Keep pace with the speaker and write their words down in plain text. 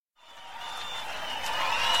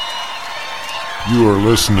You are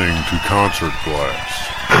listening to Concert Blast.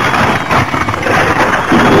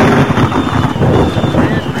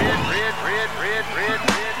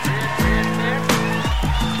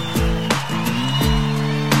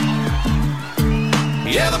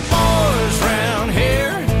 Yeah, the boys round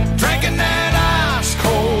here drinking that ice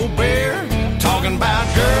cold beer, talking about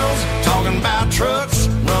girls, talking about trucks,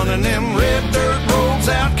 running them red dirt roads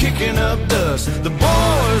out, kicking up dust. The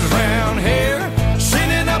boys round here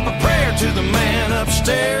sending up a prayer to the man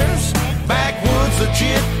upstairs. Backwoods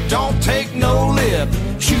legit, don't take no lip.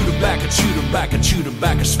 Chew tobacco, chew tobacco, chew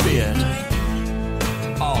tobacco, spit.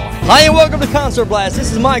 Hi and welcome to Concert Blast.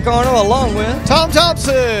 This is Mike Arnold along with Tom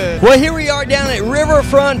Thompson. Well, here we are down at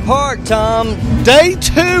Riverfront Park, Tom. Day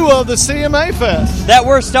 2 of the CMA Fest. That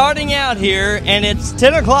we're starting out here, and it's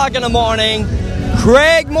 10 o'clock in the morning.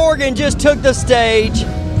 Craig Morgan just took the stage,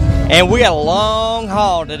 and we got a long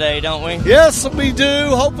haul today, don't we? Yes, we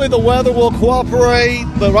do. Hopefully the weather will cooperate,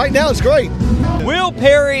 but right now it's great. Will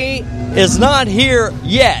Perry is not here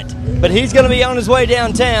yet, but he's going to be on his way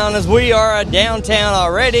downtown, as we are downtown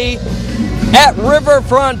already at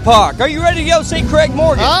Riverfront Park. Are you ready to go see Craig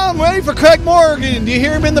Morgan? I'm ready for Craig Morgan. You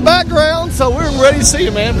hear him in the background, so we're ready to see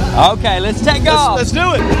him, man. Okay, let's take off. Let's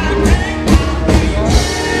do it.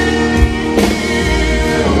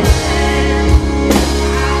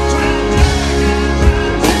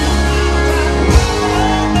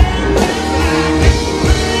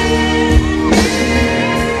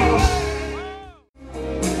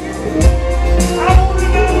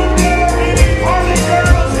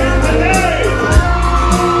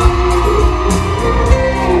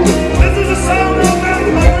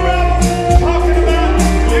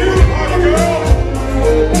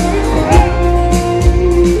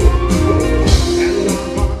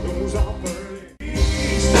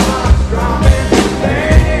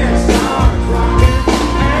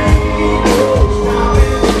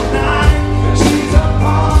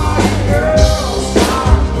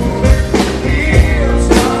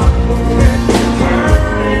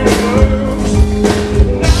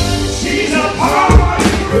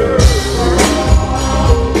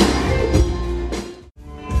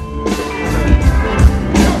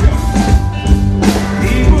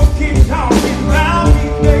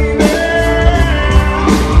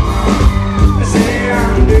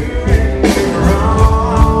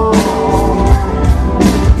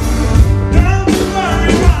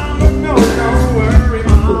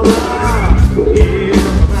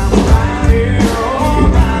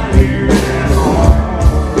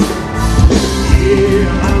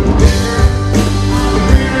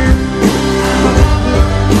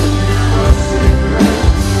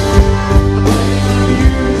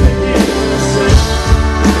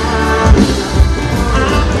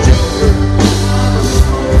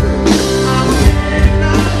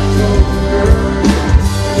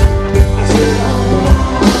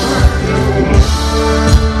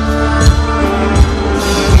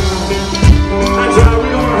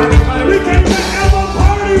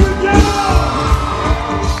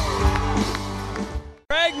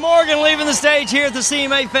 Here at the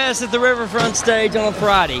CMA Fest at the Riverfront stage on a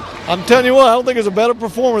Friday. I'm telling you what, I don't think there's a better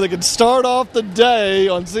performer that could start off the day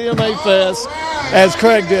on CMA Fest as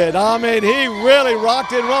Craig did. I mean, he really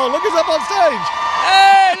rocked and rolled. Look, he's up on stage.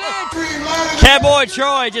 Hey, look! Cowboy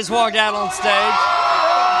Troy just walked out on stage.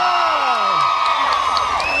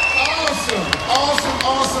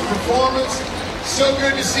 Awesome performance. So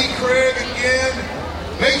good to see Craig again.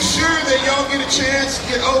 Make sure that y'all get a chance to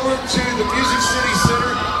get over to the Music City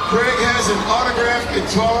Center. Craig has an autographed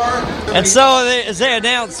guitar. And so as they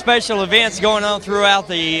announced special events going on throughout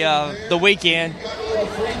the weekend,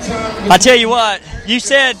 I tell you what, you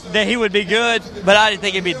said that he would be good, but I didn't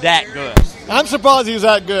think he'd be that good. I'm surprised he was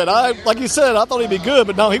that good. Like you said, I thought he'd be good,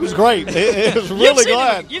 but no, he was great. It was really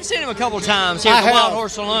glad. You've seen him a couple of times here at the Wild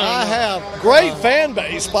Horse Saloon. I have. Great fan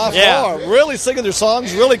base by far. Really singing their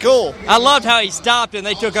songs. Really cool. I loved how he stopped and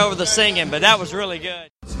they took over the singing, but that was really good.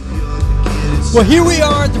 Well, here we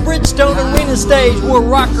are at the Bridgestone Arena stage where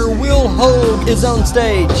rocker Will Hoge is on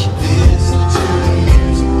stage.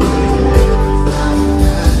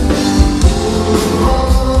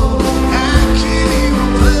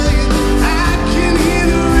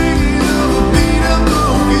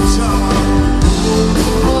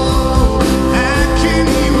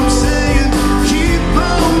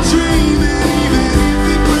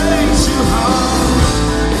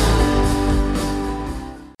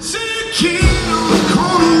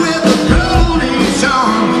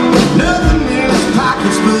 Nothing in his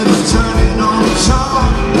pockets but his turning.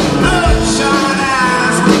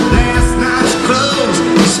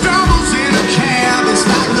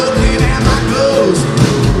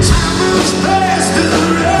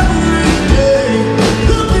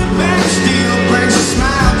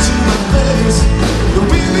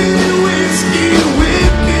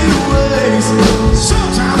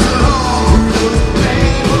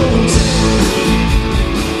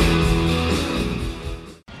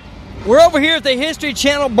 here at the History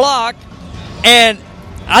Channel block, and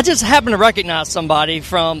I just happen to recognize somebody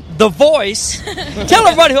from The Voice. Tell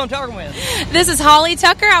everybody who I'm talking with. This is Holly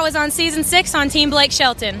Tucker. I was on season 6 on Team Blake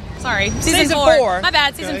Shelton. Sorry, season 4. My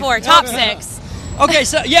bad, season 4. Top 6. Okay,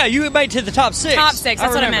 so yeah, you made it to the top 6. Top 6,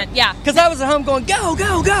 that's what I meant, yeah. Because I was at home going, go,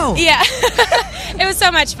 go, go. Yeah, it was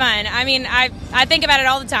so much fun. I mean, I think about it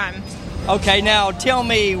all the time. Okay, now tell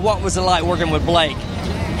me, what was it like working with Blake?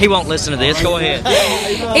 He won't listen to this. Go ahead.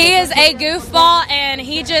 He is a goofball, and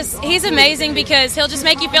he's amazing because he'll just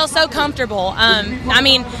make you feel so comfortable. I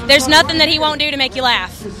mean, there's nothing that he won't do to make you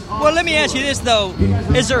laugh. Well, let me ask you this, though.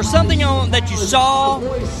 Is there something that you saw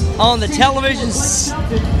on the television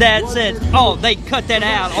that said, oh, they cut that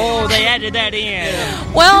out, oh, they added that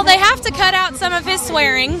in? Well, they have to cut out some of his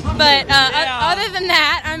swearing, but other than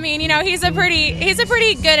that, I mean, you know, he's a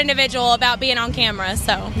pretty good individual about being on camera,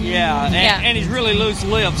 so. Yeah, and he's really loose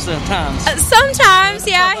lips at times. Sometimes,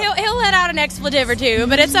 yeah, he'll let out an expletive or two,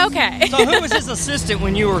 but it's okay. So who was his assistant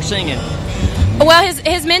when you were singing? Well,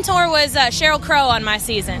 his mentor was Sheryl Crow on my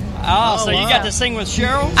season. Oh, so you got to sing with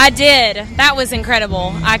Sheryl? I did. That was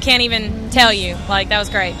incredible. I can't even tell you. Like, that was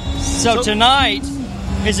great. So tonight,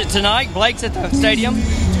 is it tonight? Blake's at the stadium?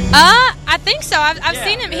 I think so. I've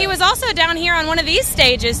seen him. He was also down here on one of these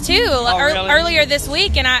stages, too, really? Earlier this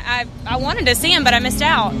week, and I wanted to see him, but I missed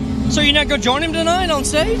out. So you're not going to join him tonight on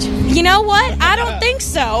stage? You know what? I don't think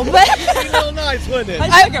so. But It'd be a little nice, wouldn't it?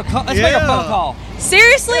 Let's make a phone call.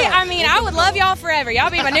 Seriously, I mean, I would love y'all forever.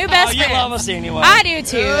 Y'all be my new best friend. You love us anyway. I do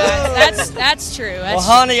too. That's true. Well,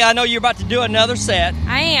 honey, I know you're about to do another set.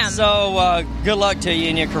 I am. So good luck to you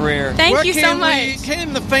in your career. Thank you so much.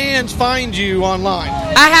 Can the fans find you online?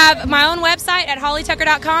 I have my own website at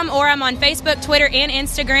hollytucker.com, or I'm on Facebook, Twitter, and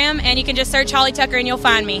Instagram, and you can just search Holly Tucker and you'll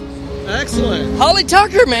find me. Excellent. Holly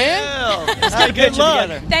Tucker, man. Yeah. Let's get a picture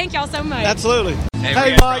together. Thank y'all so much. Absolutely.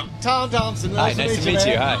 Hey, Mike, Tom Thompson. Hi, nice to meet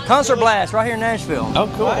you. Hi. Concert Blast right here in Nashville.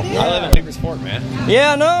 Oh, cool. I live in Baker's Fork, man.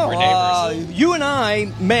 Yeah, I know. We're neighbors. You and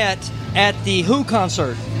I met at the Who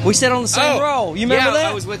concert. We sat on the same row. You remember that?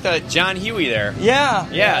 I was with John Huey there. Yeah.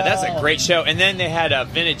 Yeah, that's a great show. And then they had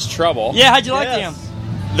Vintage Trouble. Yeah, how'd you like them?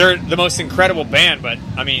 They're the most incredible band, but,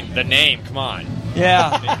 I mean, the name, come on.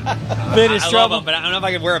 Yeah. Vintage I Trouble. love them, but I don't know if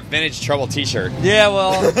I could wear a Vintage Trouble t-shirt. Yeah,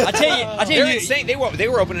 well, I tell you, They're insane. They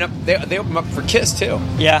were opening up. They opened up for Kiss too.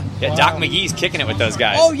 Yeah. Yeah, Doc McGee's kicking it with those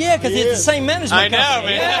guys. Oh yeah, because it's the same management. I know,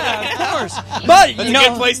 company. man. Yeah, of course. But That's you know, a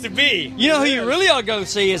good place to be. You know who you really ought to go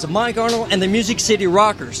see is Mike Arnold and the Music City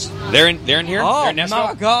Rockers. They're in here. Oh They're in Nashville?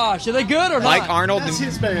 my gosh, are they good or Mike not? Arnold. That's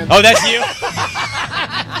his band. Oh, that's you.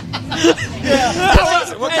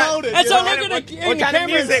 What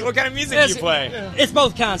kind of music do you play? It's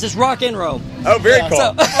both kinds. It's rock and roll. Oh, very cool.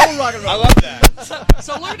 So, I love that.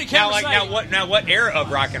 so look at the camera. Now what era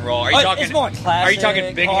of rock and roll are you talking? It's more classic. Are you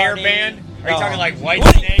talking big hair party. band? Are you talking like White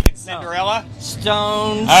What? Snake and Cinderella?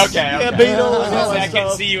 Stones. Okay. Beatles. I can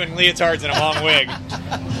see you in leotards and a long wig.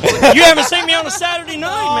 You haven't seen me on a Saturday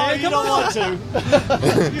night, man. You don't want to. By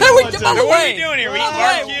the What are way, we doing here? We eating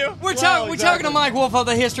Hey, barbecue? we're talking to Mike Wolfe of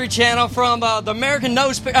the History Channel from the American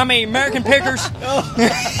Pickers.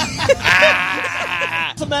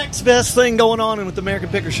 What's the Max Fest thing going on with the American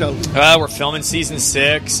Picker Show? We're filming season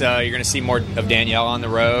 6. You're going to see more of Danielle on the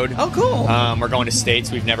road. Oh, cool. We're going to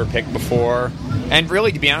states we've never picked before. And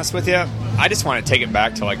really, to be honest with you, I just want to take it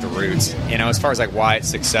back to like the roots. You know, as far as like why it's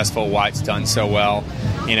successful, why it's done so well.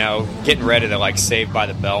 You know, getting rid of the like Saved by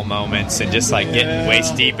the Bell moments and just like getting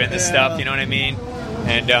waist deep into stuff. You know what I mean?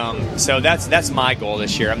 And so that's my goal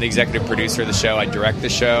this year. I'm the executive producer of the show. I direct the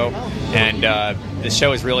show, and the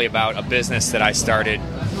show is really about a business that I started,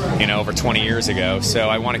 over 20 years ago. So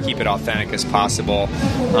I want to keep it authentic as possible.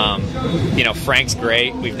 Frank's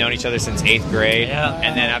great. We've known each other since 8th grade,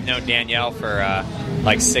 and then I've known Danielle for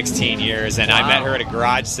like 16 years, and I met her at a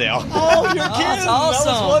garage sale. Oh, you're kidding! That's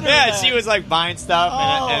awesome. Yeah, she was like buying stuff,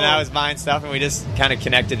 and I was buying stuff, and we just kind of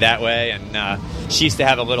connected that way. And she used to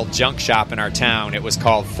have a little junk shop in our town. It was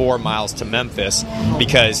called 4 Miles to Memphis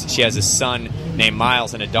because she has a son named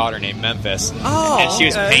Miles and a daughter named Memphis. Oh, and she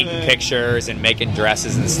was painting pictures and making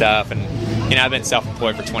dresses and stuff. And I've been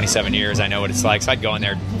self-employed for 27 years. I know what it's like. So I'd go in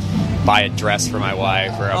there, buy a dress for my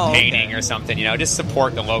wife or a painting or something, just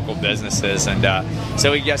support the local businesses. And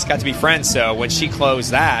so we just got to be friends. So when she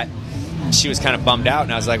closed that, she was kind of bummed out,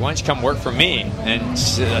 and I was like, why don't you come work for me? And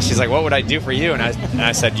she's like, what would I do for you? And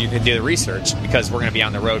I said, you could do the research, because we're going to be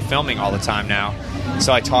on the road filming all the time now.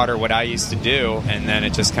 So I taught her what I used to do, and then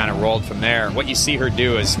it just kind of rolled from there. What you see her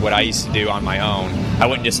do is what I used to do on my own. I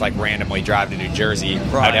wouldn't just like randomly drive to New Jersey.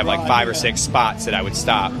 Right, I'd have like 5 or 6 spots that I would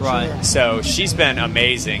stop. Right. So she's been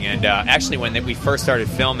amazing. And actually, when we first started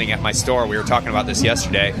filming at my store, we were talking about this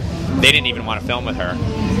yesterday, they didn't even want to film with her.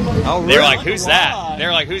 Oh, really? They were like, who's that? They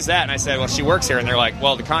were like, who's that? And I said, well, she works here. And they're like,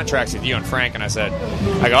 well, the contract's with you and Frank. And I said,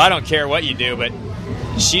 I don't care what you do, but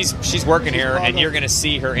she's working here, and you're going to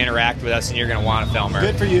see her interact with us, and you're going to want to film her.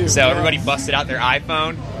 Good for you. So everybody busted out their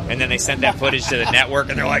iPhone, and then they sent that footage to the network,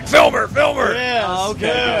 and they're like, film her. Yes. Oh, okay.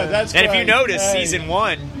 Good. That's And if you great. notice, Hey. season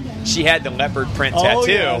 1, she had the leopard print Oh,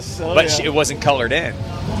 tattoo, yes. Oh, but yeah. it wasn't colored in.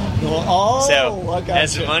 Oh, So I got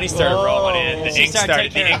as the you. money started rolling in, the She ink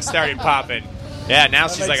started taking care started popping. Yeah, now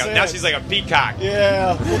she's makes like sense. a peacock.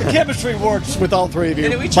 Yeah. Well, the chemistry works with all three of you.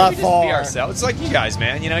 And we by try to just far. be ourselves. It's like you guys,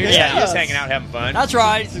 man. You know, you're Yes. just hanging out, having fun. That's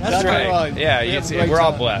right. That's exactly right. right. Yeah, We have a great we're all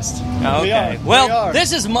time. blessed. Okay. We Well, are.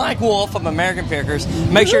 this is Mike Wolfe from American Pickers.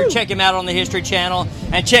 Make sure to check him out on the History Channel,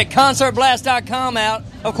 and check concertblast.com out.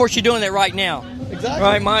 Of course, you're doing that right now. Exactly.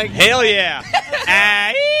 Right, Mike? Hell yeah.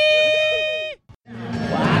 Ah,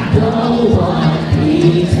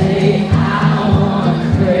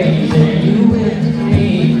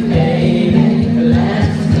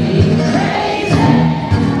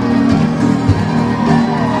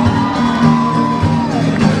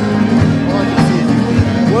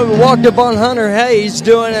 Well, we walked up on Hunter Hayes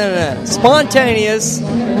doing a spontaneous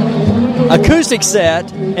acoustic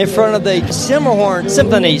set in front of the Simmerhorn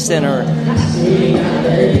Symphony Center.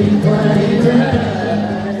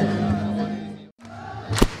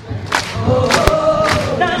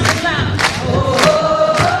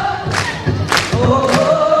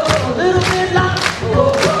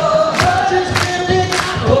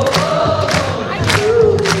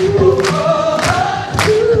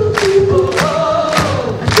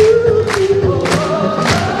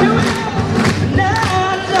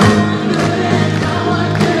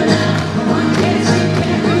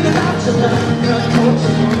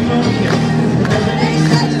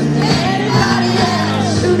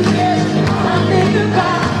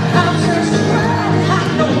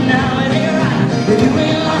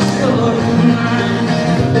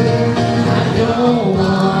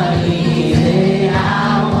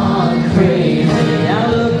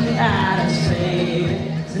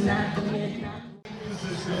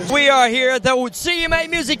 We are here at the CMA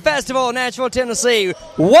Music Festival in Nashville, Tennessee,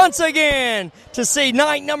 once again to see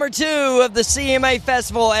night number 2 of the CMA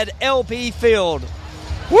Festival at LP Field.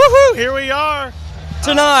 Woohoo! Here we are.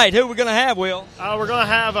 Tonight, who are we going to have, Will? We're going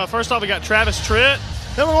to have, first off, we got Travis Tritt.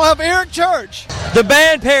 Then we're going to have Eric Church. The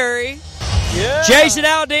band Perry, Yeah. Jason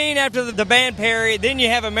Aldean after the band Perry, then you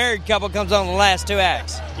have a married couple comes on the last 2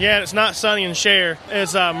 acts. Yeah, it's not Sonny and Cher.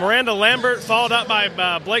 It's Miranda Lambert, followed up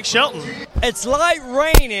by Blake Shelton. It's light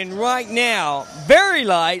raining right now, very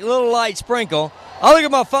light, little light sprinkle. I look at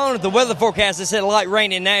my phone at the weather forecast, it said light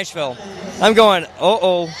rain in Nashville. I'm going,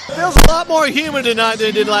 uh-oh. Feels a lot more humid tonight than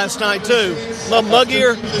it did last night, too. A little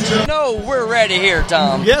muggier. No, we're ready here,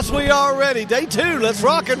 Tom. Yes, we are ready. Day 2. Let's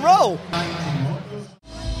rock and roll.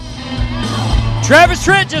 Travis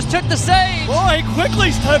Tritt just took the stage. Boy, he quickly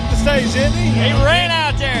took the stage, didn't he? He ran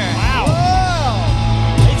out there.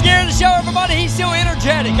 Wow. He's gearing to show everybody he's still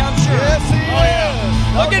energetic, I'm sure. Yes, he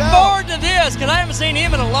is. No Looking doubt. forward to this, because I haven't seen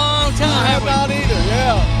him in a long time. I have have we? not either,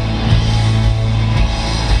 yeah.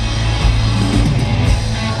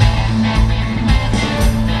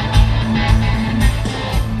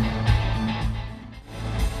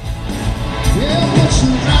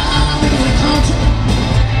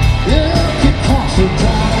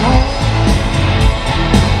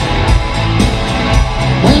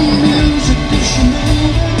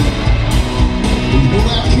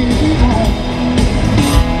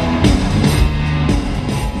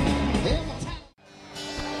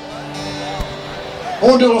 I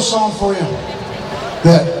want to do a little song for you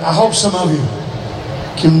that I hope some of you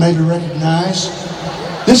can maybe recognize.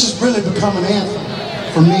 This has really become an anthem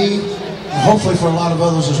for me, and hopefully for a lot of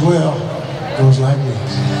others as well. It goes like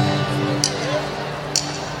this.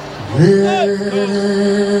 Well,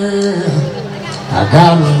 I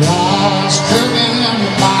got a rice cooking in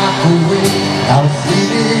the microwave, got a feed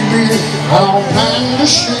all kind of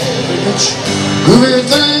shit. It's a good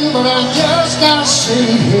thing, but I just gotta say,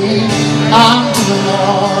 hey, I'm doing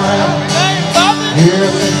alright.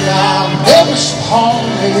 Everything I've ever saw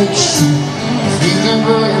makes true. Feeling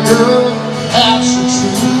really good, that's the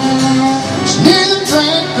truth. It's neither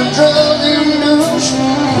drink or drug induced.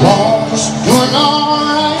 Lord's doing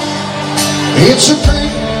alright.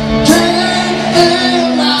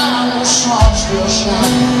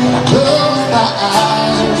 close my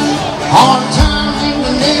eyes. Hard times in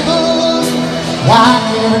the neighborhood, why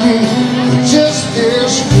can't it just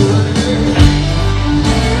feels good?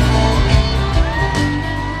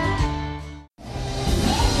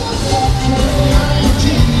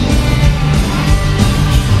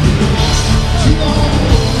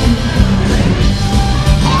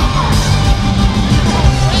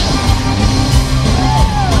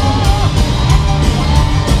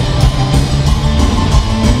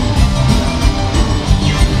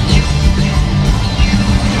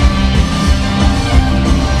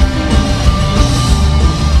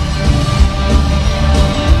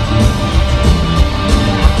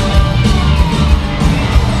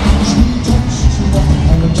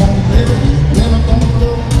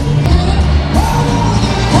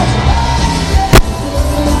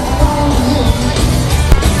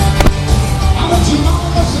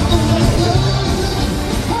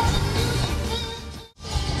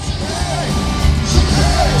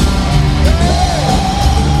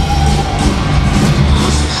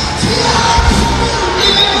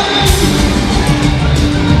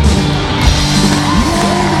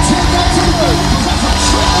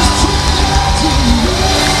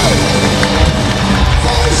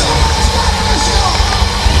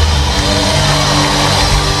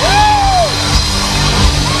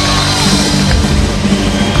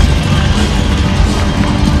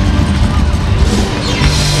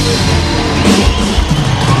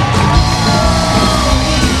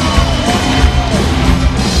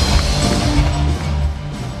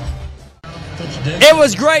 It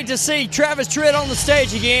was great to see Travis Tritt on the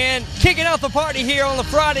stage again, kicking off the party here on the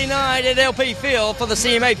Friday night at LP Field for the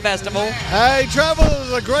CMA Festival. Hey, Travis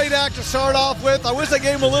is a great act to start off with. I wish they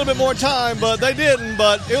gave him a little bit more time, but they didn't,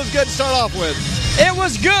 but it was good to start off with. It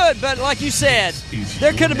was good, but like you said,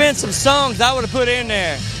 there could have been some songs I would have put in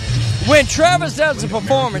there. When Travis does a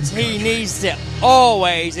performance, he needs to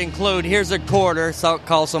always include, here's a quarter, so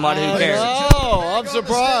call somebody who cares. Oh, I'm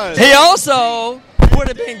surprised. He also would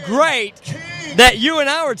have been great that you and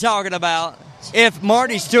I were talking about if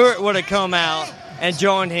Marty Stewart would have come out and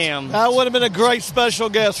joined him. That would have been a great special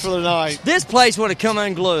guest for the night. This place would have come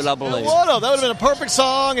unglued, I believe. That would have been a perfect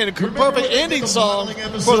song and a perfect ending song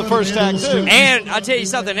for the first act, too. And I'll tell you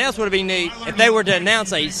something else would have been neat if they were to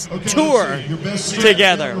announce a tour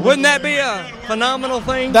together. Wouldn't that be a phenomenal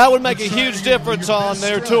thing? That would make a huge difference on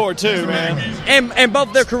their tour, too, man. And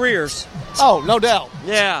both their careers. Oh, no doubt.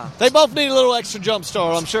 Yeah. They both need a little extra jump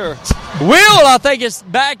start, I'm sure. Will, I think, is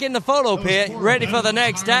back in the photo pit, ready for the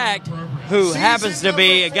next act, who happens to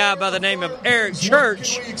be a guy by the name of Eric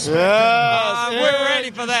Church. Yes, we're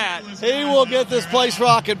ready for that. He will get this place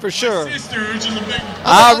rocking for sure.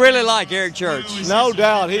 I really like Eric Church. No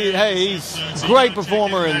doubt. He's a great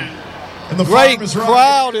performer and great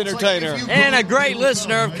crowd entertainer. And a great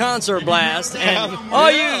listener of Concert Blast. And all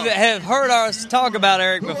you have heard us talk about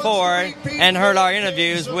Eric before and heard our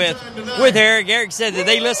interviews with Eric. Eric said that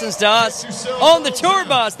he listens to us on the tour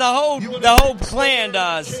bus. The whole clan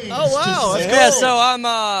does. Oh, wow. That's cool. Yeah, so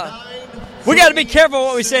we got to be careful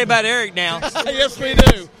what we say about Eric now. Yes, we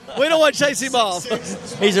do. We don't want to chase him off.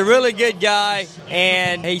 He's a really good guy,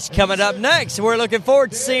 and he's coming up next. We're looking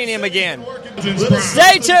forward to seeing him again.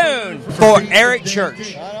 Stay tuned for Eric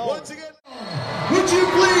Church. Once again, would you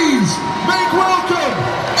please make welcome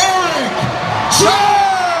Eric Church?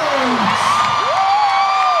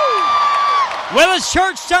 Well, it's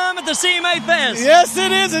church time at the CMA Fest. Yes,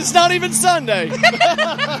 it is. It's not even Sunday.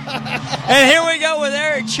 And here we go with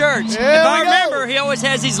Eric Church. If I remember, he always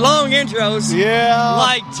has these long intros. Yeah.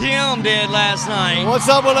 Like Tim did last night. What's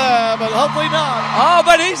up with that? But hopefully not. Oh,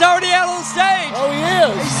 but he's already out on stage. Oh, he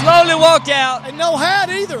is. He slowly walked out. And no hat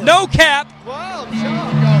either. No cap. Wow, I'm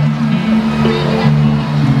shocked.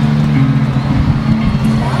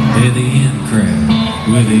 They're the in crowd.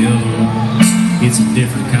 We're the other ones. It's a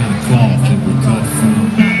different kind of cloth that we cut from.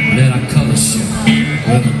 Let our color show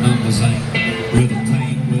where the numbers ain't, where the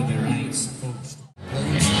paint, where there ain't supposed to.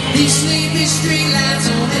 These sleepy street lights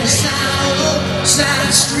on the side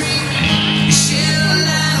street, you shed a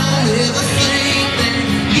light on everything that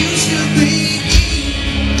used to be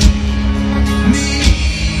me.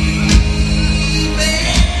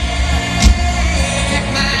 Back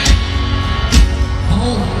my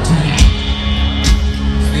hometown.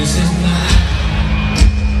 This is my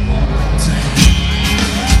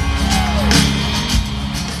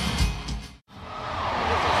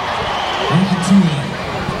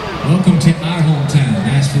welcome to our hometown,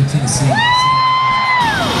 Nashville, Tennessee.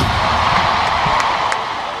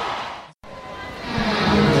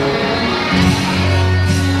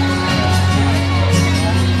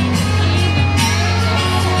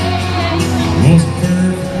 Wasn't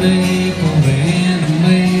perfect,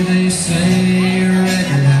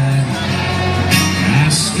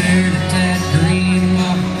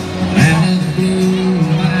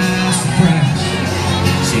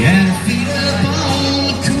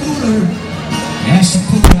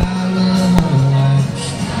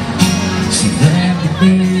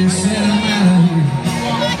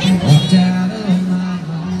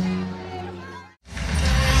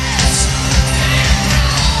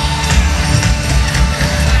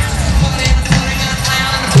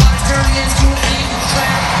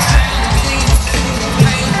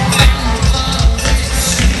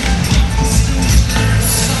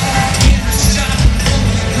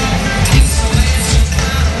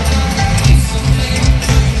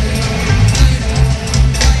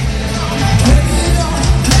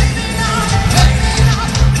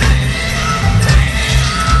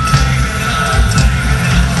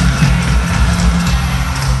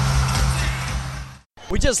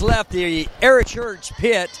 just left the Eric Church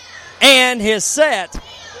pit and his set.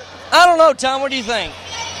 I don't know, Tom, what do you think?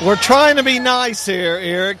 We're trying to be nice here,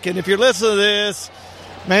 Eric, and if you're listening to this,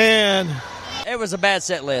 man, it was a bad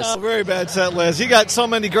set list. A very bad set list. You got so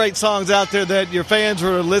many great songs out there that your fans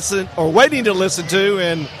were waiting to listen to,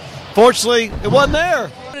 and fortunately, it wasn't there.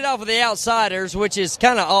 Started off with The Outsiders, which is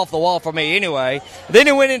kind of off the wall for me anyway. Then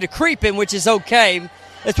he went into Creepin', which is okay.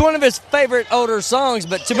 It's one of his favorite older songs,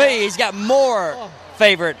 but to me, he's got more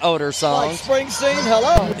favorite older songs. Like Springsteen,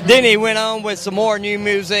 hello. Then he went on with some more new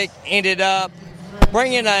music, ended up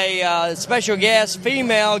bringing a special guest,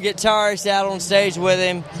 female guitarist, out on stage with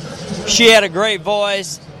him. She had a great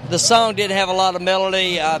voice. The song didn't have a lot of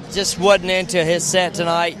melody. Just wasn't into his set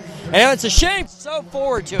tonight. And it's a shame. So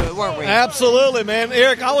forward to it, weren't we? Absolutely, man.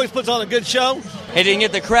 Eric always puts on a good show. He didn't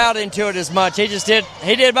get the crowd into it as much. He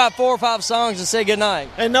did about 4 or 5 songs and said goodnight.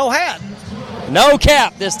 And no hat. No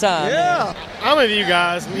cap this time. Yeah. I'm with you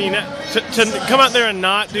guys. I mean, to come out there and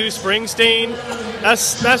not do Springsteen,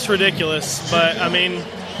 that's ridiculous. But, I mean,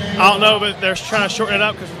 I don't know, but they're trying to shorten it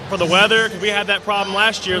up for the weather, because we had that problem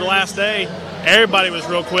last year, the last day. Everybody was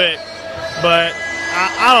real quick. But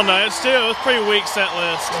I don't know. It's a pretty weak set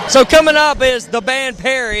list. So coming up is the band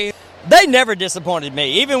Perry. They never disappointed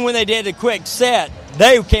me. Even when they did a quick set,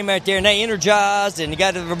 they came out there and they energized and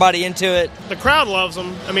got everybody into it. The crowd loves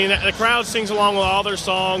them. I mean, the crowd sings along with all their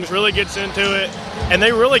songs, really gets into it, and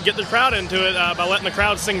they really get the crowd into it by letting the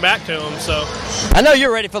crowd sing back to them. So, I know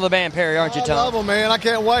you're ready for the band Perry, aren't you, Tom? I love them, man. I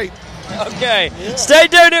can't wait. Okay. Yeah. Stay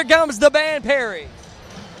tuned. Here comes the band Perry.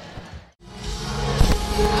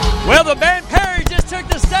 Well, the band Perry just took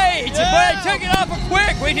the stage, but they took it off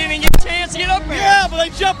quick. We didn't even get a chance to get up there. Yeah, but they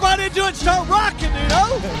jumped right into it and start rocking, you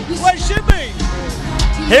know? That's what it should be.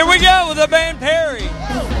 Here we go with the band Perry.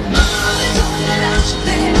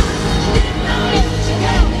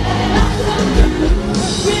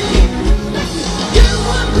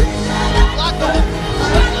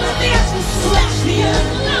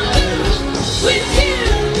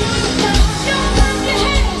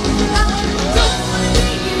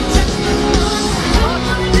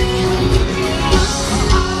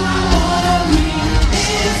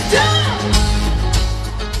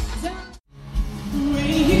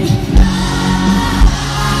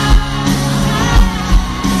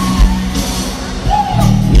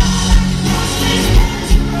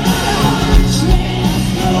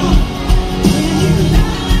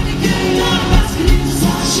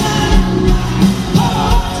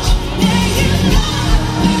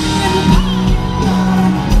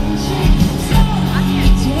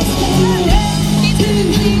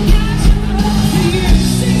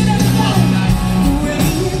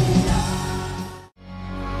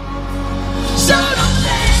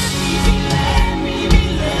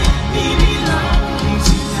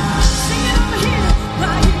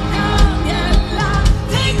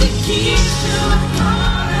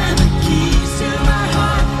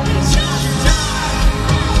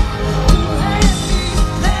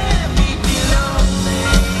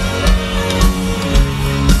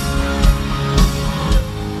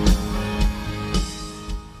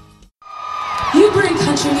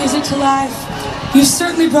 You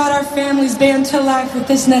certainly brought our family's band to life with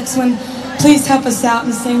this next one. Please help us out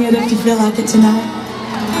and sing it if you feel like it tonight.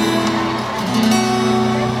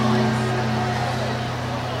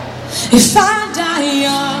 If I die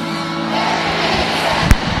young,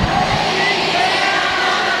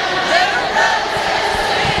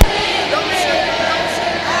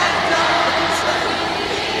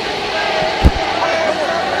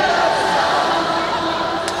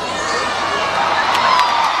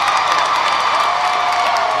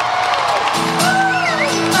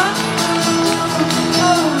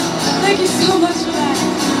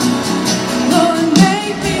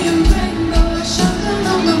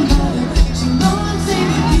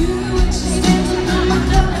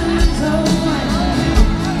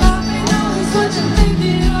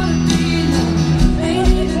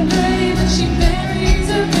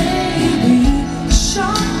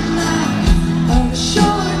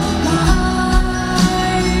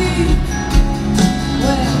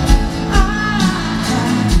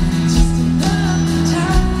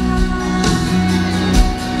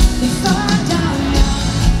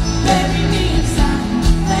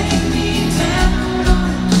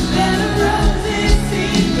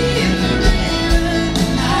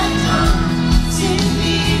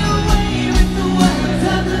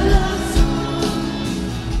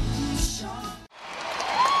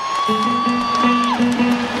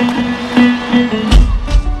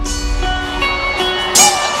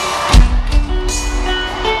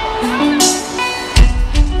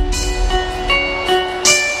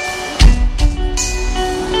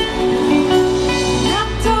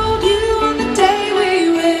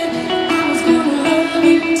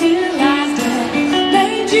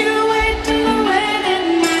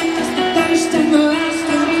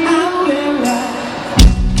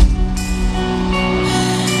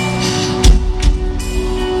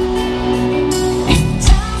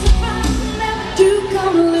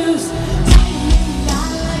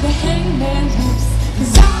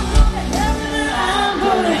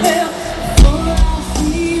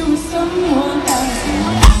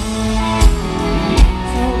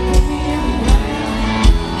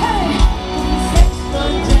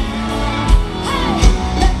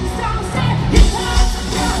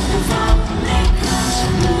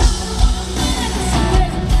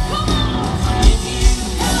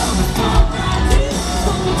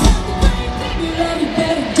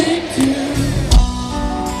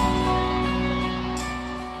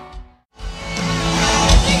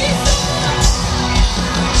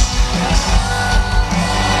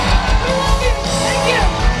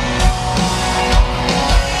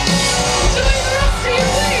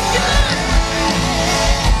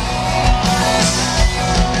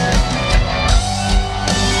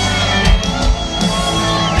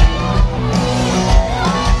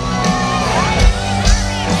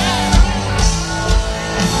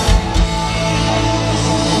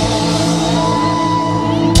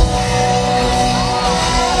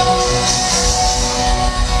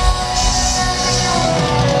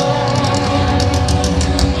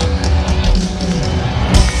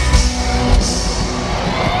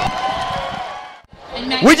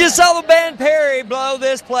 We just saw the band Perry blow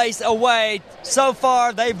this place away. So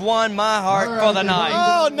far, they've won my heart for the night.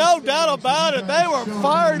 Oh, no doubt about it. They were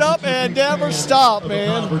fired up and never stopped,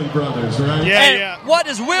 man. Yeah. What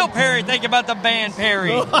does Will Perry think about the band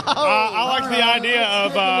Perry? I like the idea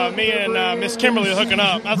of me and Miss Kimberly hooking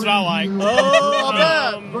up. That's what I like. Oh,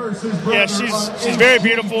 I bet. Yeah, she's very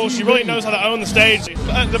beautiful. She really knows how to own the stage.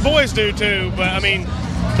 The boys do too, but I mean,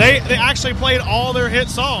 they actually played all their hit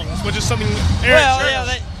songs, which is something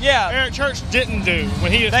Eric Church didn't do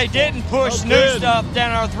when he. They didn't push new stuff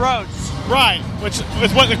down our throats. Right, which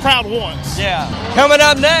is what the crowd wants. Yeah. Coming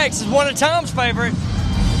up next is one of Tom's favorite.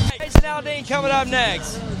 Jason Aldean coming up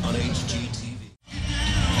next. On HGTV.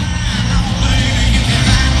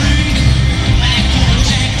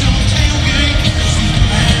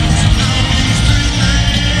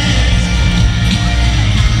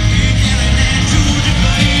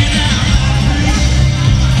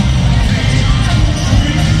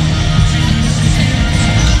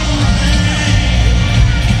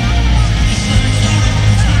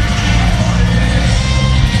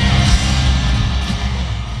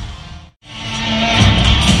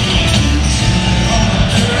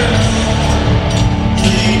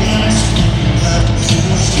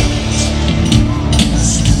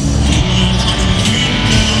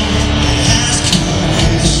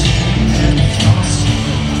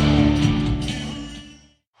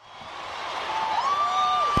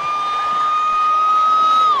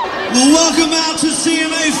 Well, welcome out to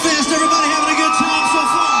CMA Fest. Everybody having a good time so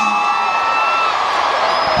far?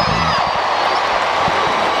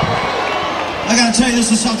 I gotta tell you,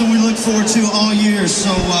 this is something we look forward to all year, so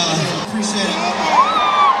appreciate it.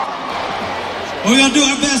 We're gonna do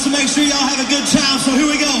our best to make sure y'all have a good time, so here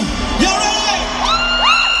we go. Y'all ready?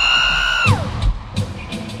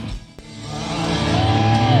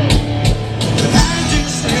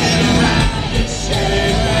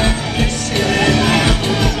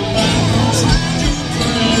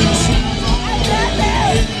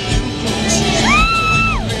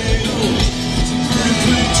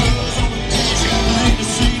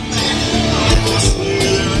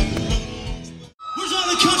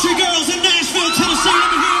 Country girls in Nashville, Tennessee,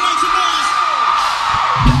 let me hear you make some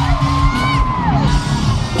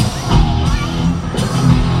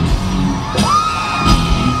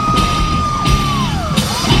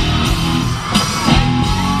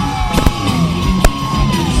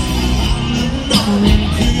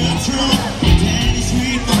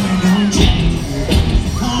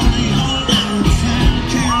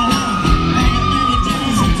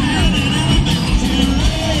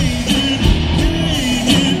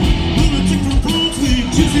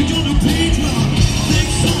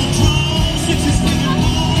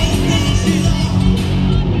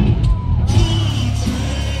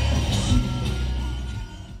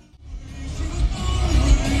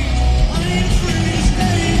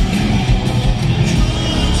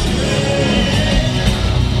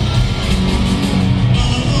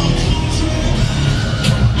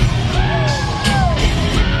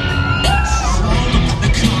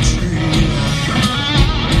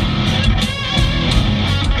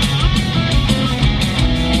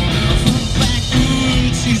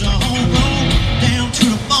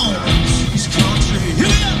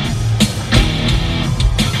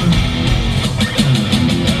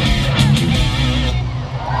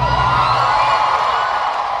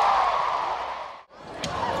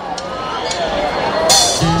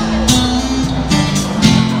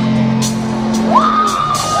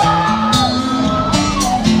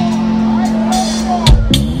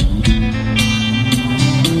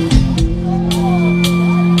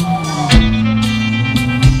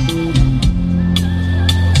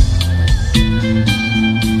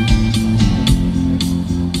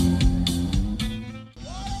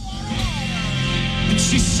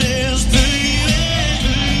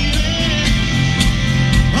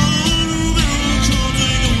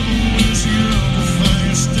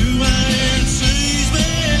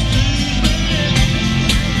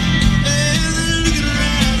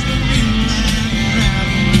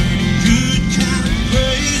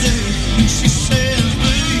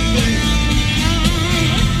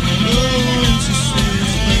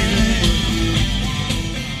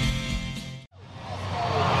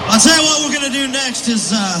next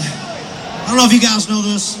is, I don't know if you guys know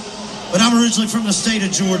this, but I'm originally from the state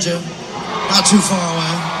of Georgia, not too far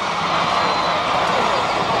away.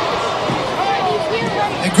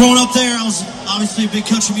 And growing up there, I was obviously a big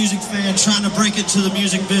country music fan, trying to break into the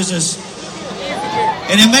music business.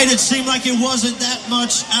 And it made it seem like it wasn't that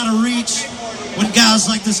much out of reach when guys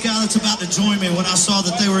like this guy that's about to join me, when I saw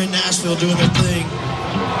that they were in Nashville doing their thing.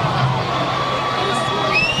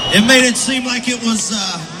 It made it seem like it was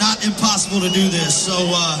not impossible to do this. So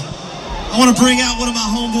I want to bring out one of my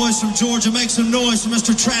homeboys from Georgia. Make some noise for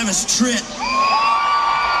Mr. Travis Tritt.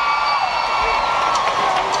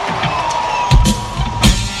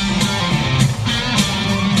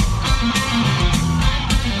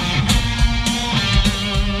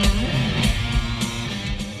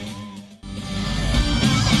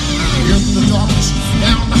 In the darkness,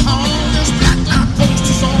 down the hall, there's black light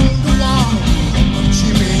posters on the wall of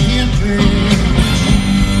Jimi Hendrix.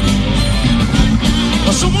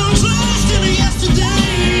 Well, someone's lost in the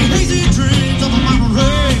yesterday, hazy dreams of a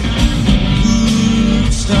Monterey.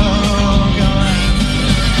 Woodstock, alright.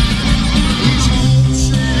 He's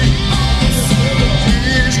homesick.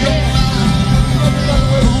 He's gone out.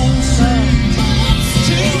 Homesick.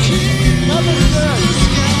 Take him to the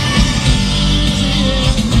sky.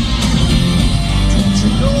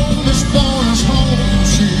 This born is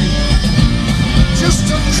homesick. Just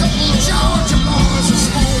a couple of Georgia boys is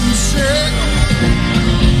homesick.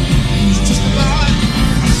 He's just about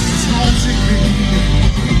as homesick me.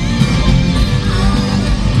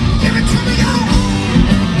 Give it to me, y'all.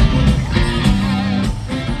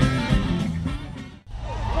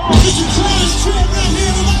 Mr. Travis Tritt right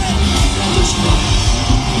here tonight.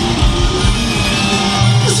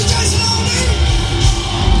 Mr. Jason Aldean.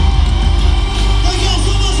 Thank y'all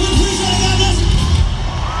so much. We appreciate it. God bless you.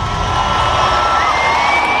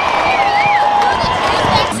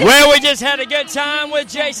 Well, we just had a good time with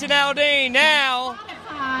Jason Aldean. Now,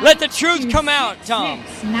 let the truth come out, Tom.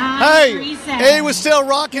 Hey, he was still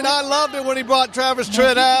rocking. I loved it when he brought Travis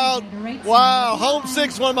Tritt out. Wow,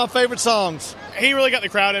 Homesick's one of my favorite songs. He really got the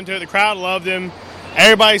crowd into it. The crowd loved him.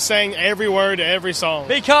 Everybody sang every word to every song.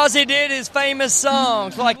 Because he did his famous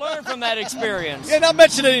songs. Like, learn from that experience. Yeah, not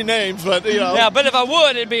mention any names, but, you know. Yeah, but if I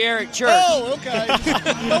would, it'd be Eric Church. Oh, okay.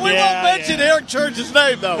 But we won't mention Eric Church's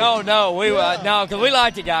name, though. No, because we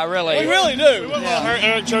like the guy, really. We really do. We wouldn't want to hurt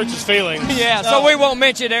Eric Church's feelings. Yeah, so we won't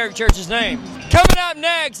mention Eric Church's name. Coming up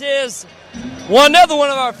next is another one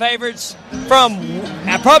of our favorites from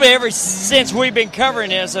probably ever since we've been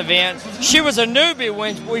covering this event. She was a newbie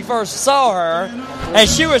when we first saw her, and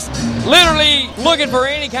she was literally looking for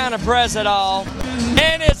any kind of press at all.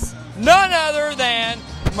 And it's none other than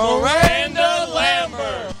Miranda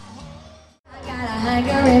Lambert.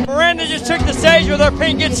 Miranda just took the stage with her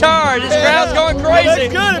pink guitar. This crowd's going crazy.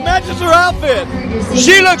 That's good. It matches her outfit.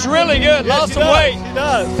 She looks really good. Yes, Lost some weight. She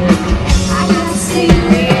does.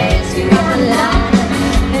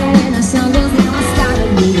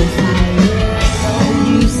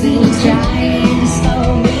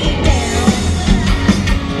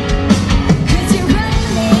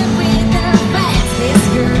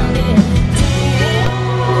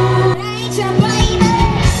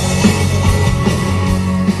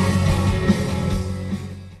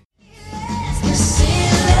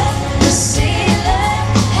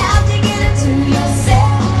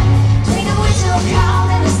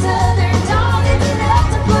 Southern dog.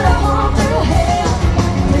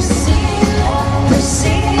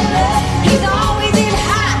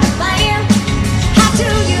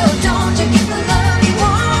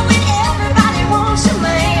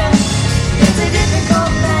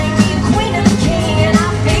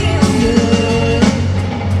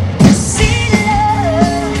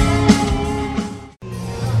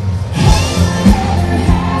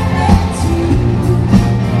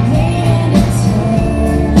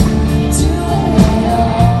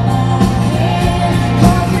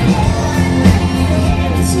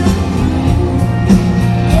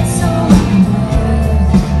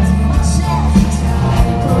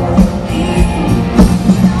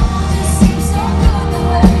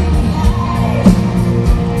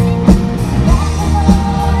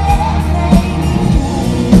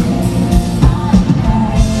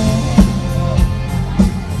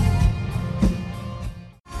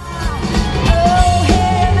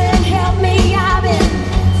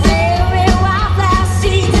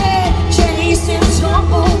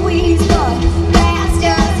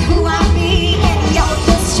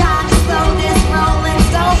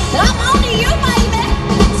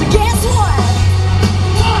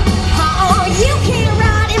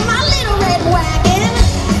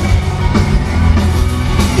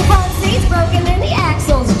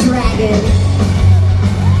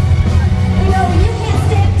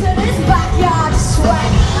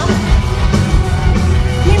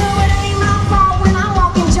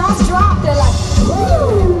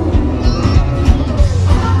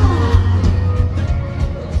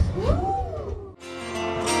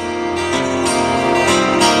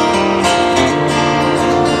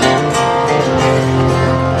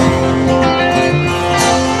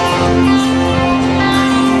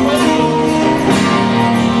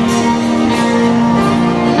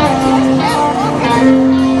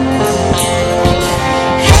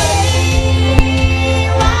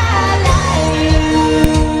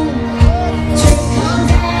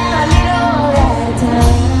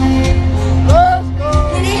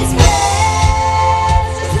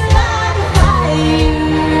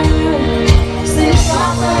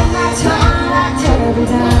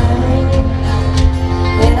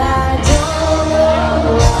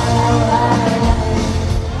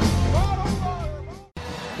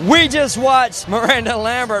 just watched Miranda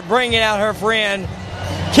Lambert bringing out her friend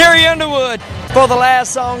Carrie Underwood for the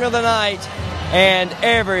last song of the night, and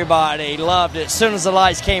everybody loved it. As soon as the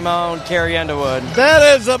lights came on, Carrie Underwood.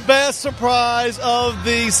 That is the best surprise of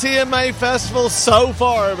the CMA Festival so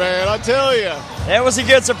far, man, I tell you. That was a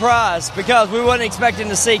good surprise because we wasn't expecting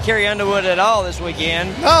to see Carrie Underwood at all this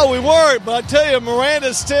weekend. No, we weren't, but I tell you,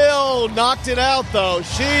 Miranda still knocked it out, though.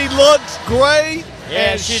 She looks great.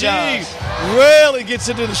 Yeah, and she does. Really gets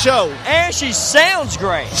into the show. And she sounds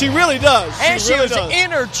great. She really does. And she really was does.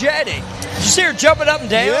 energetic. Did you see her jumping up and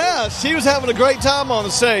down? Yeah, she was having a great time on the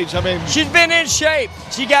stage. I mean, she's been in shape.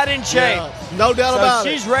 She got in shape. Yeah, no doubt about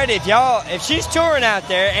it. She's ready. If she's touring out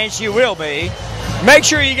there, and she will be, make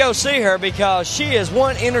sure you go see her because she is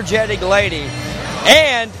one energetic lady.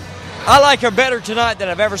 And I like her better tonight than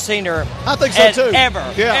I've ever seen her. I think so too.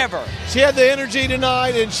 Ever. She had the energy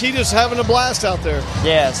tonight, and she just having a blast out there.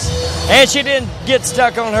 Yes. And she didn't get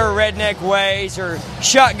stuck on her redneck ways or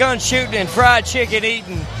shotgun shooting and fried chicken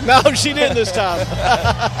eating. No, she didn't this time.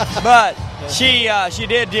 But she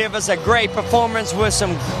did give us a great performance with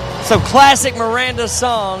some classic Miranda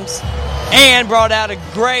songs and brought out a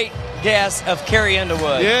great guest of Carrie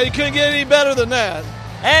Underwood. Yeah, you couldn't get any better than that.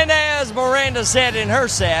 And as Miranda said in her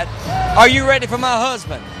set, are you ready for my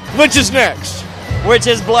husband? Which is next? Which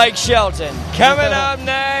is Blake Shelton. Coming up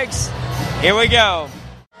next, here we go.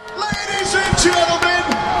 Ladies and gentlemen,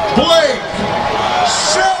 Blake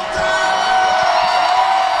Shelton!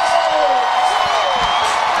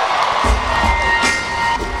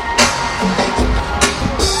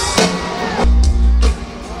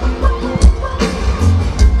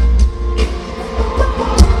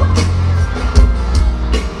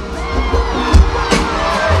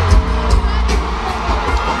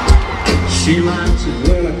 She likes it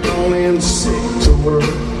when I call in sick to work.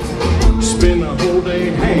 Spend the whole day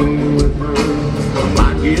hanging with her. I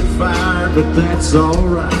might get fired, but that's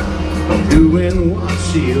alright. I'm doing what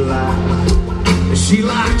she likes. She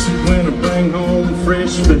likes it when I bring home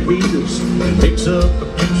fresh fajitas and picks up a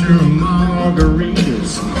pitcher of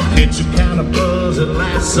margaritas. It's a kind of buzz that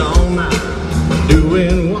lasts all night. I'm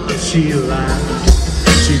doing what she likes.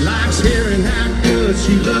 She likes hearing how good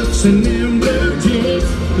she looks in them blue jeans.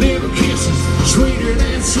 Little kisses, sweeter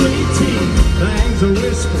than sweet tea. Things are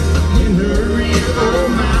whispered in her ear, oh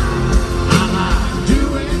my. I like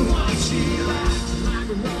doing what she likes, like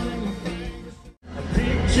running things.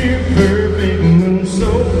 Picture perfect, moon so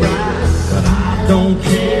bright, but I don't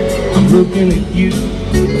care. I'm looking at you,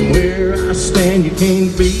 from where I stand, you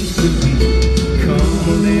can't beat the view. Come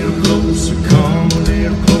a little closer, come a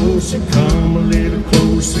little closer, come a little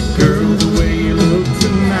closer, girl, the way you look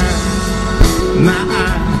tonight. My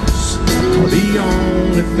eyes are the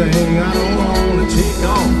only thing I don't want to take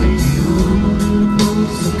off of you.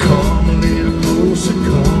 Come a little closer,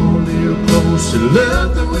 come a little closer, love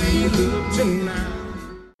the way you look tonight.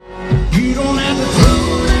 You don't have to throw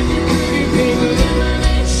like you pretty pink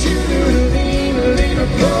lemonade, shoot a little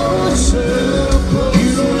closer. You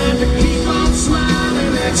don't have to keep on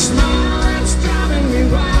smiling, that smile that's driving me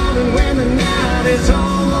wild. And when the night is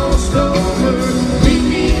almost over, meet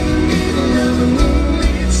me in the middle of the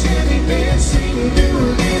moonlit Chevy bed, sing, do a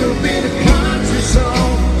little bit of country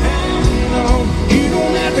song. And you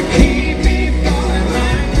don't have to keep me falling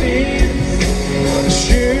like this.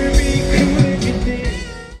 Sure be cool if you did.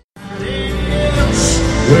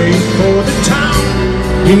 Wait for the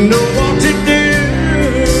time, you know what to do.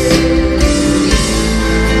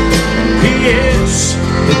 P.S.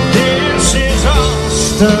 The dance is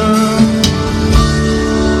Austin.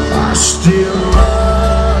 I still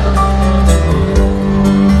love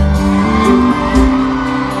you.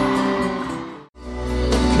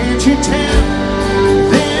 Can't you tell?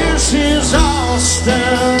 This is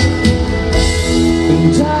Austin.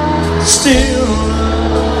 And I still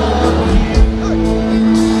love you.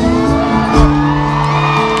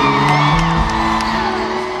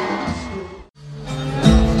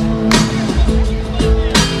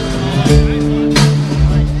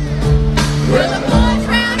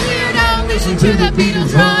 To the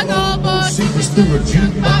Beatles rock, old boy sleepers through a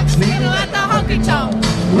jukebox needle at the honky tonk,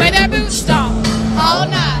 where their boots stomp all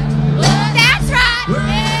night. Well, that's right.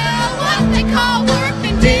 Yeah, what they call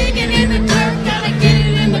working, digging in the dirt, gotta get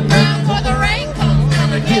it in the ground for the raincoat,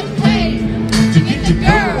 gotta get paid to get the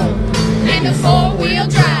girl in the four-wheel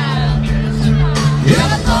drive. Yeah,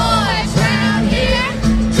 the boys round here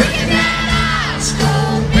drinking that ice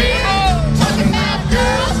cold beer, talking about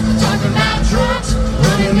girls, talking about trucks,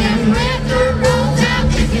 running them red dirt roads out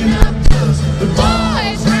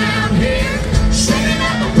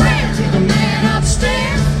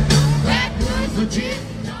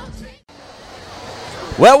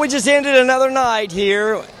Well, we just ended another night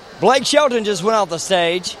here. Blake Shelton just went off the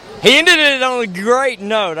stage. He ended it on a great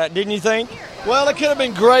note, didn't you think? Well, it could have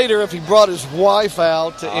been greater if he brought his wife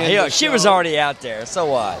out to end the She show. was already out there, so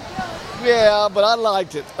what? Yeah, but I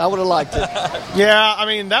liked it. I would have liked it. Yeah, I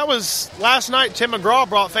mean, that was last night. Tim McGraw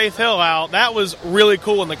brought Faith Hill out. That was really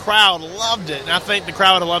cool, and the crowd loved it. And I think the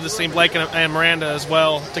crowd would have loved to see Blake and Miranda as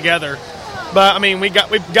well together. But I mean, we've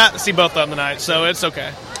got to see both of them tonight, so it's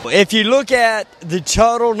okay. If you look at the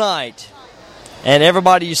total night and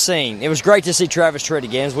everybody you've seen, it was great to see Travis Tritt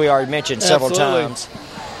again, as we already mentioned several times.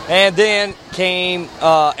 And then came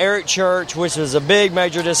Eric Church, which was a big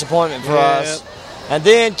major disappointment for us. And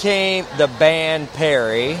then came the band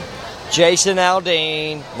Perry, Jason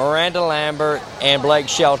Aldean, Miranda Lambert, and Blake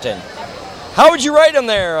Shelton. How would you rate them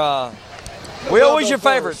there? Will, who's your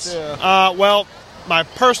favorites? Yeah. Well, my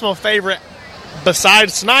personal favorite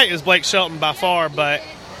besides tonight is Blake Shelton by far, but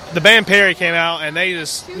the band Perry came out and they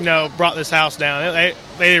just, brought this house down. They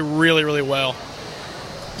did really, really well.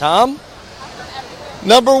 Tom?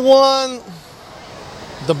 Number 1,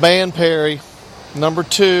 the band Perry. Number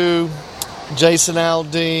 2, Jason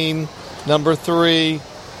Aldean. Number 3,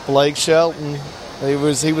 Blake Shelton. He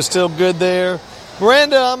was still good there.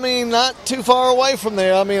 Miranda, I mean, not too far away from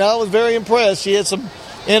there. I mean, I was very impressed. She had some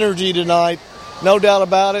energy tonight, no doubt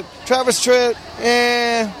about it. Travis Tritt,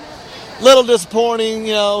 little disappointing.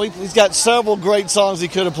 He's got several great songs he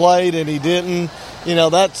could have played, and he didn't.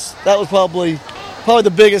 That was probably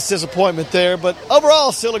the biggest disappointment there. But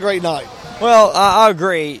overall, still a great night. Well, I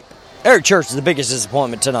agree. Eric Church is the biggest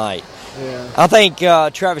disappointment tonight. Yeah. I think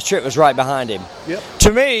Travis Tritt was right behind him. Yep.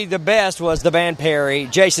 To me, the best was the band Perry,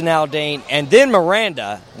 Jason Aldean, and then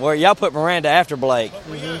Miranda, where y'all put Miranda after Blake.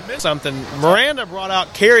 Something. Miranda brought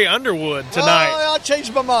out Carrie Underwood tonight. Oh, I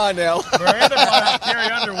changed my mind now. Miranda brought out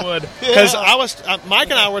Carrie Underwood because Mike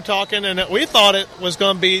and I were talking, and we thought it was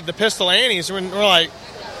going to be the Pistol Annies, and we're like,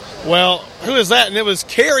 well, who is that? And it was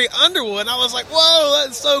Carrie Underwood. And I was like, whoa,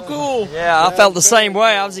 that's so cool. Yeah, I felt the same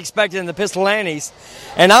way. I was expecting the Pistol Annies.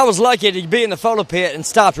 And I was lucky to be in the photo pit and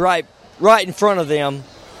stopped right in front of them,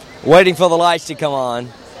 waiting for the lights to come on.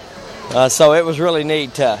 So it was really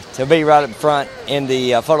neat to be right up front in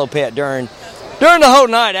the photo pit during the whole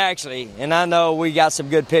night, actually. And I know we got some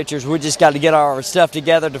good pictures. We just got to get our stuff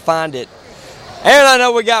together to find it. And I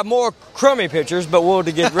know we got more crummy pictures, but we'll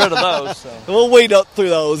get rid of those. So. We'll weed up through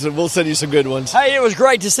those, and we'll send you some good ones. Hey, it was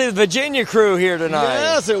great to see the Virginia crew here tonight.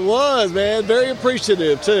 Yes, it was, man. Very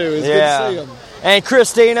appreciative, too. It's good to see them. And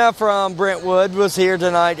Christina from Brentwood was here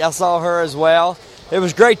tonight. I saw her as well. It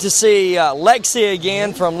was great to see Lexi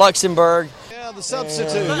again from Luxembourg. Yeah, the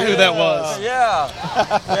substitute. I knew who that was.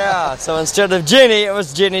 Yeah. So instead of Jenny, it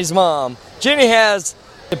was Jenny's mom. Jenny has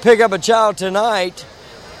to pick up a child tonight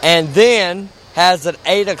and then has an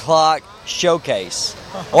 8 o'clock showcase.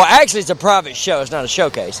 Well, actually, it's a private show. It's not a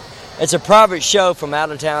showcase. It's a private show from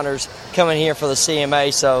out-of-towners coming here for the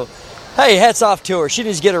CMA. So, hey, hats off to her. She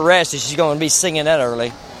needs to get arrested. She's going to be singing that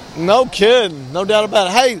early. No kidding. No doubt about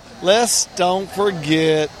it. Hey, let's don't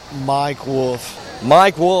forget Mike Wolfe.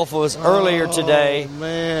 Mike Wolfe was earlier today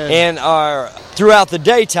throughout the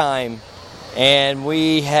daytime, and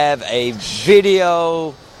we have a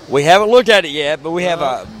video. We haven't looked at it yet, but we have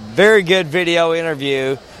a very good video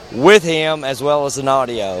interview with him as well as an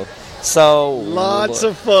audio. So lots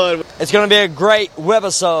of fun. It's going to be a great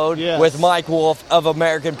webisode with Mike Wolfe of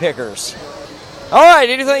American Pickers. All right,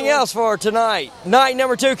 anything else for tonight? Night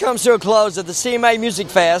number 2 comes to a close at the CMA Music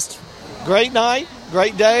Fest. Great night,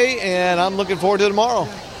 great day, and I'm looking forward to tomorrow.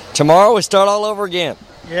 Tomorrow we start all over again.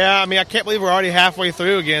 Yeah, I mean, I can't believe we're already halfway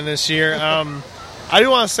through again this year. I do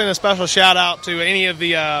want to send a special shout-out to any of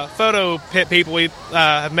the photo pit people we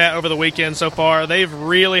have met over the weekend so far. They've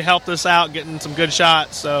really helped us out getting some good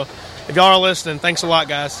shots. So if y'all are listening, thanks a lot,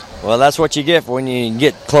 guys. Well, that's what you get when you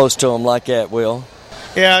get close to them like that, Will.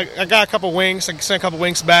 Yeah, I got a couple winks. I sent a couple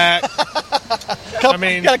winks back.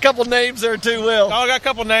 You got a couple names there, too, Will. Oh, I got a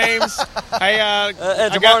couple names. Hey,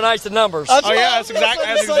 tomorrow night's the numbers. That's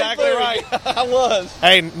exactly right. I was.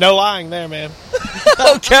 Hey, no lying there, man.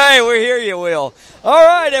 Okay, we hear you, Will. All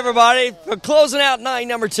right, everybody, for closing out night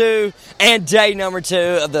number 2 and day number 2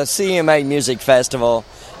 of the CMA Music Festival.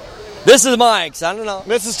 This is Mike signing off.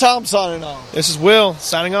 This is Tom signing off. This is Will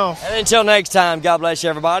signing off. And until next time, God bless you,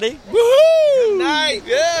 everybody. Woohoo! Good night.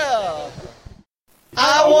 Yeah.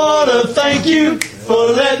 I want to thank you for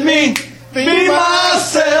letting me be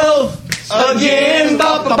myself again.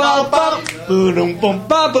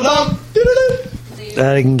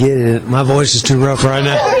 I didn't get it. My voice is too rough right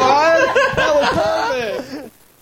now.